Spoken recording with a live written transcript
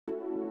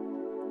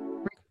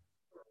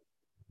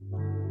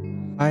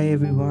Hi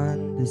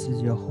everyone, this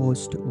is your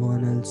host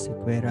Vernal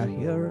Sequeira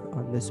here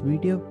on this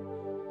video,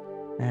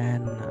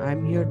 and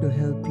I'm here to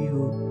help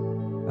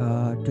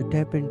you to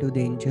tap into the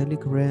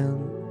angelic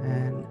realm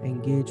and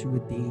engage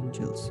with the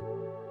angels.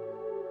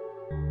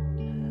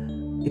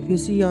 If you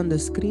see on the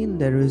screen,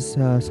 there is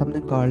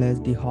something called as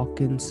the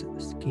Hawkins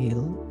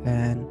scale,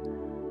 and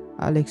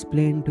I'll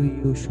explain to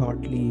you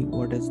shortly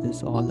what is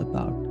this all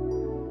about.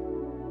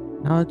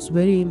 Now, it's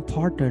very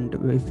important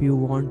if you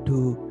want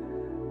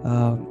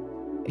to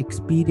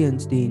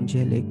experience the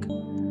angelic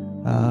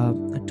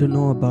to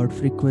know about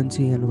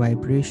frequency and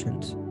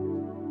vibrations.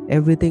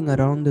 Everything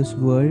around this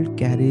world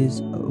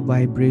carries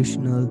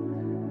vibrational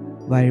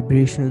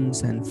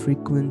vibrations and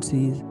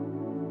frequencies.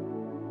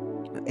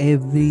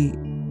 Every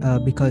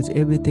Because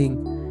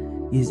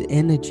everything is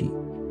energy.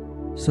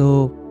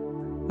 So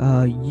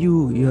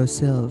you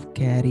yourself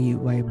carry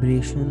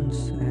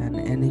vibrations and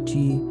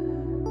energy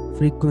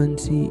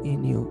frequency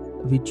in you,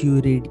 which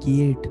you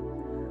radiate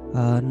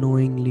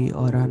knowingly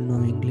or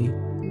unknowingly,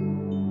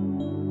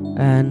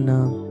 and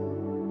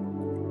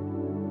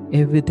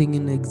everything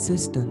in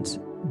existence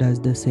does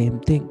the same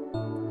thing.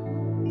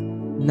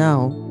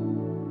 Now,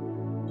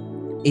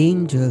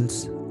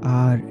 angels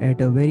are at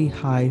a very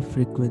high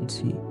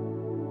frequency.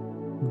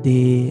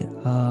 They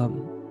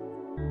um,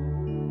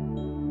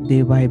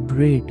 they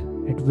vibrate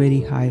at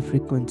very high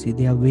frequency.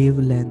 Their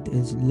wavelength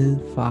is a little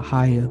far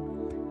higher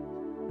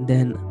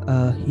than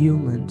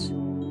humans,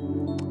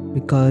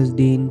 because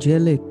the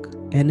angelic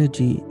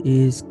energy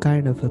is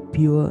kind of a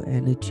pure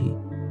energy,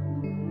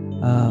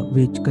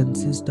 which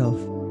consists of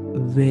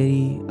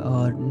very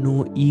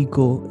no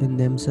ego in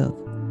themselves.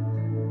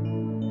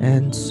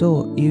 And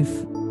so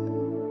if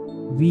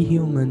we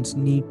humans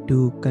need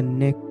to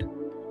connect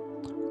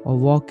or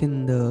walk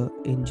in the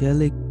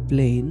angelic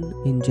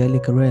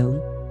realm,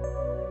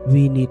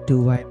 we need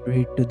to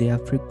vibrate to their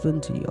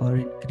frequency or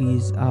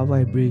increase our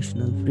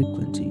vibrational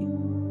frequency.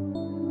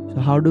 So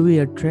how do we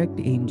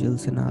attract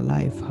angels in our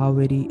life? How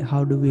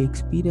do we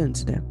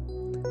experience them?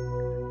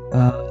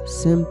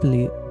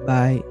 Simply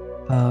by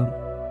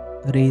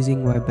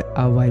raising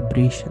our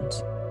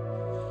vibrations,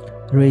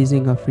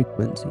 raising our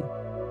frequency.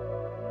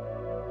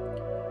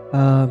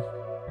 Uh,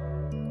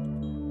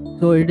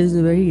 so it is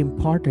very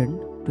important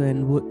to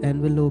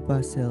envelope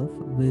ourselves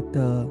with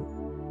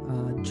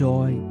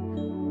joy,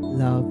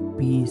 love,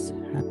 peace,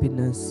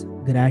 happiness,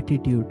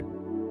 gratitude.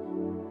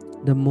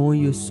 The more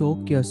you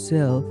soak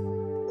yourself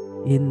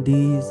in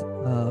these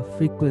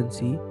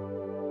frequency,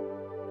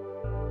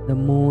 the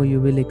more you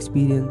will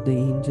experience the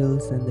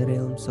angels and the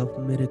realms of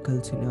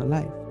miracles in your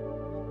life.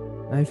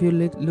 Now, if you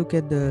look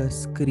at the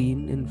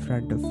screen in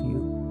front of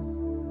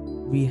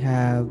you, we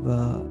have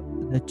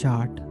the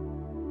chart,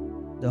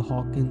 the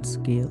Hawkins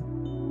scale,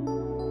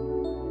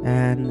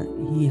 and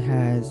he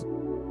has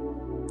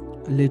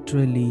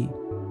literally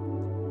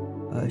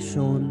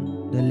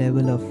shown the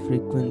level of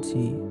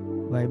frequency,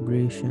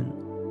 vibration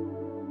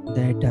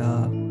that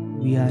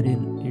we are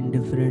in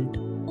different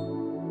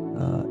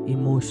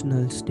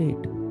emotional state.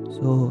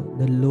 So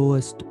the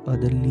lowest or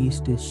the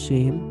least is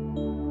shame,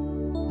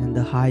 and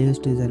the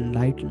highest is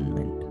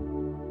enlightenment.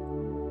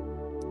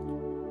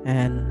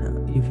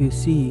 And if you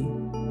see,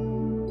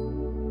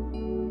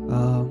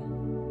 uh,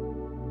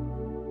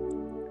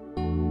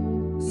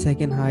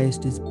 second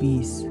highest is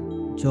peace,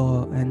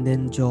 joy, and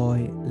then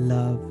joy,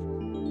 love,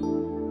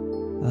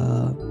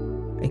 uh,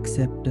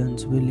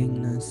 acceptance,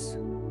 willingness,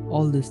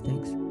 all these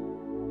things.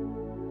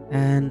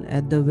 And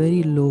at the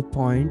very low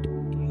point,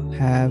 you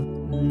have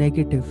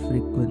negative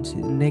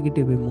frequencies,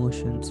 negative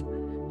emotions,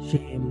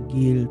 shame,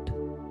 guilt,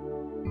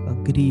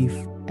 grief,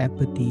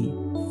 apathy,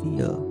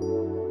 fear,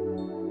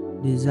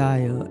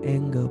 desire,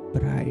 anger,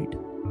 pride.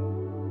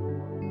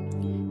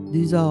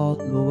 These are all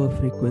lower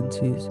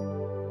frequencies,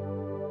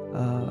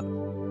 uh,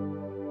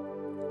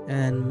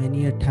 and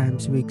many a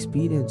times we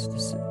experience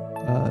this.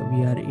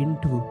 We are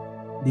into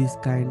this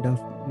kind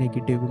of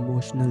negative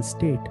emotional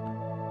state.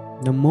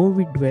 The more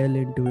we dwell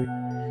into it,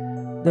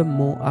 the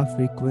more our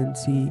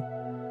frequency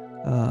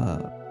uh,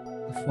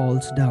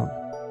 falls down,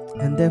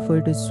 and therefore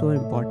it is so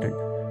important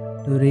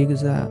to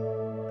raise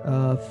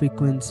our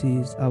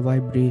frequencies, our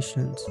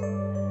vibrations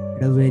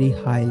at a very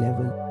high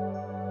level.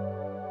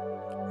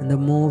 And the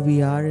more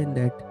we are in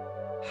that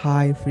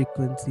high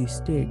frequency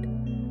state,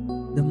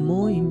 the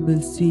more you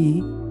will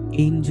see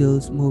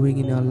angels moving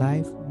in your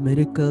life,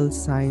 miracles,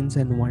 signs,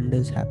 and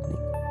wonders happening.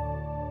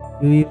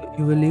 You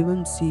will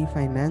even see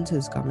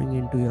finances coming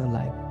into your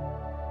life.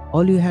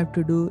 All you have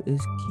to do is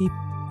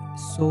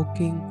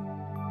soaking,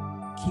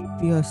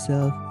 keep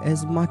yourself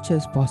as much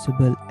as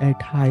possible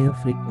at higher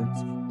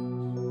frequency.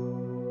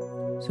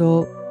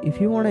 So,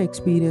 if you want to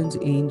experience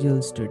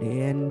angels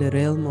today and the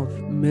realm of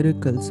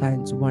miracles,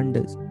 signs,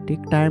 wonders,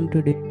 take time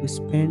today to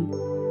spend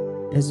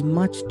as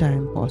much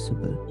time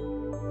possible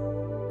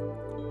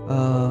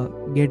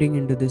getting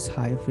into this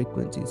high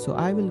frequency. So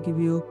I will give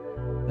you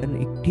an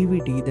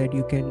activity that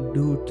you can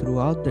do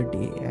throughout the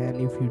day,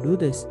 and if you do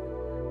this,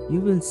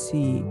 you will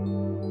see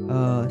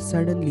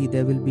suddenly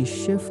there will be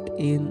shift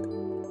in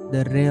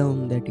the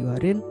realm that you are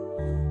in,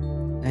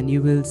 and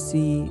you will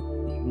see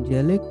the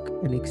angelic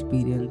and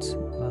experience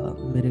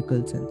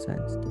miracles and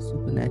signs, the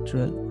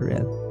supernatural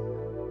realm.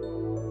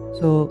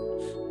 So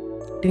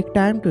take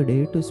time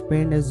today to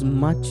spend as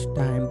much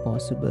time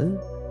possible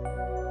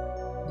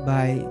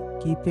by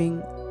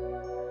keeping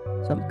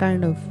some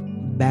kind of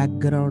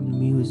background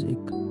music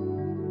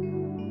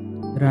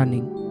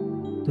running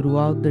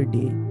throughout the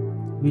day,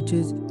 which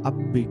is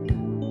upbeat.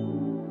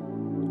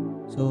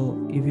 So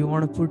if you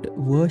want to put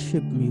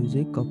worship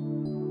music or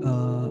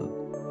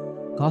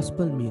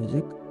gospel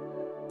music,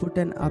 put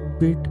an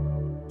upbeat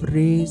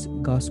praise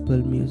gospel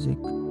music,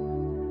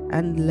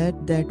 and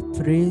let that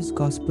praise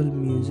gospel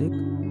music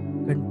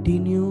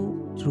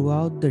continue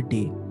throughout the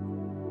day.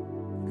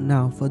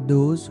 Now, for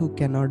those who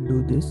cannot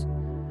do this,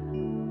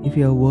 if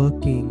you're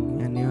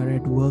working and you're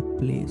at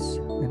workplace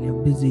and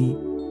you're busy,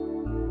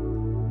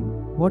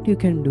 what you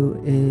can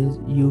do is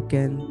you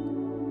can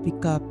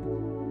pick up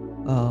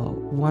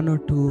one or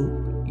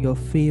two your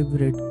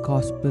favorite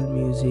gospel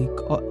music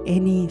or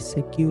any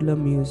secular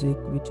music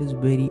which is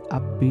very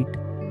upbeat,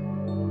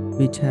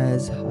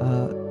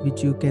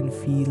 which you can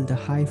feel the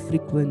high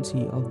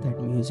frequency of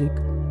that music,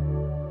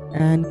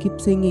 and keep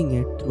singing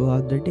it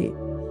throughout the day.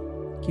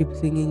 Keep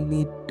singing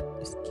it,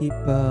 keep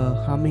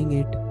humming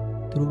it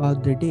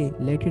throughout the day.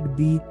 Let it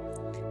be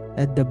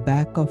at the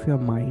back of your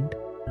mind,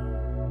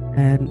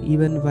 and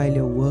even while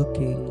you're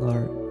working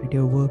or at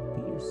your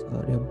workplace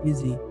or you're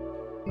busy,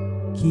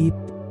 keep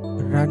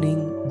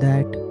running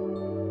that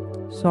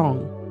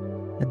song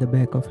at the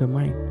back of your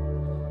mind.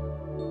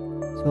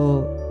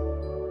 So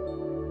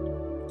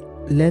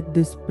let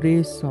this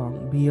praise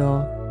song be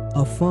your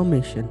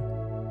affirmation,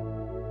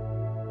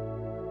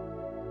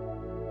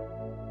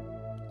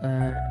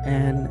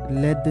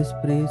 and let this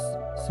praise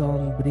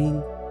song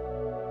bring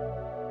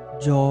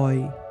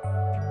joy,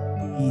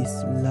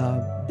 peace,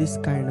 love, this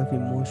kind of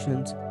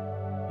emotions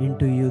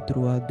into you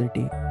throughout the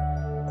day.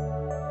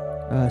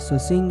 So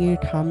sing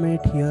it, hum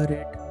it, hear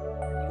it.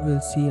 You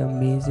will see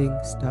amazing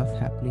stuff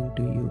happening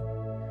to you.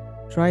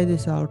 Try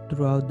this out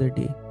throughout the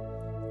day,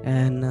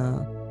 and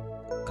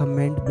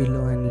comment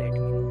below and let me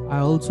know. I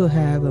also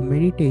have a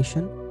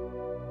meditation,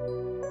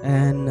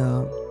 and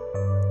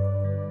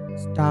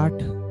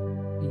start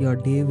your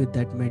day with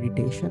that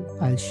meditation.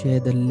 I'll share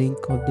the link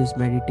of this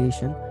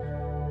meditation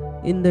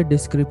in the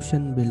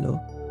description below.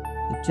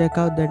 So check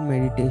out that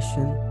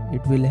meditation.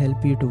 It will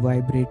help you to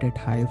vibrate at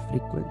high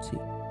frequency.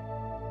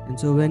 And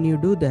so when you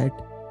do that,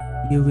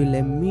 you will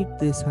emit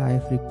this high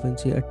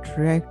frequency,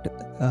 attract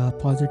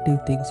positive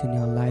things in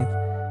your life.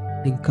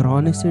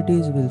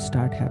 Synchronicities will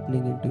start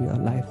happening into your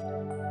life,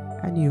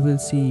 and you will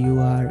see you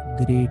are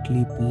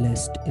greatly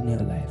blessed in your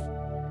life.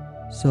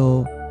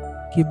 So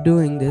keep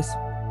doing this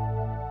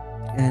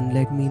and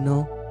let me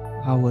know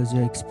how was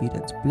your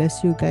experience.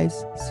 Bless you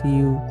guys. See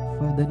you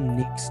for the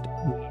next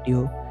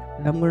video.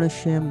 I'm going to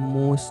share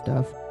more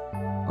stuff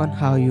on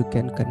how you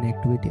can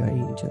connect with your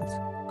angels.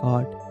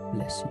 God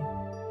bless you.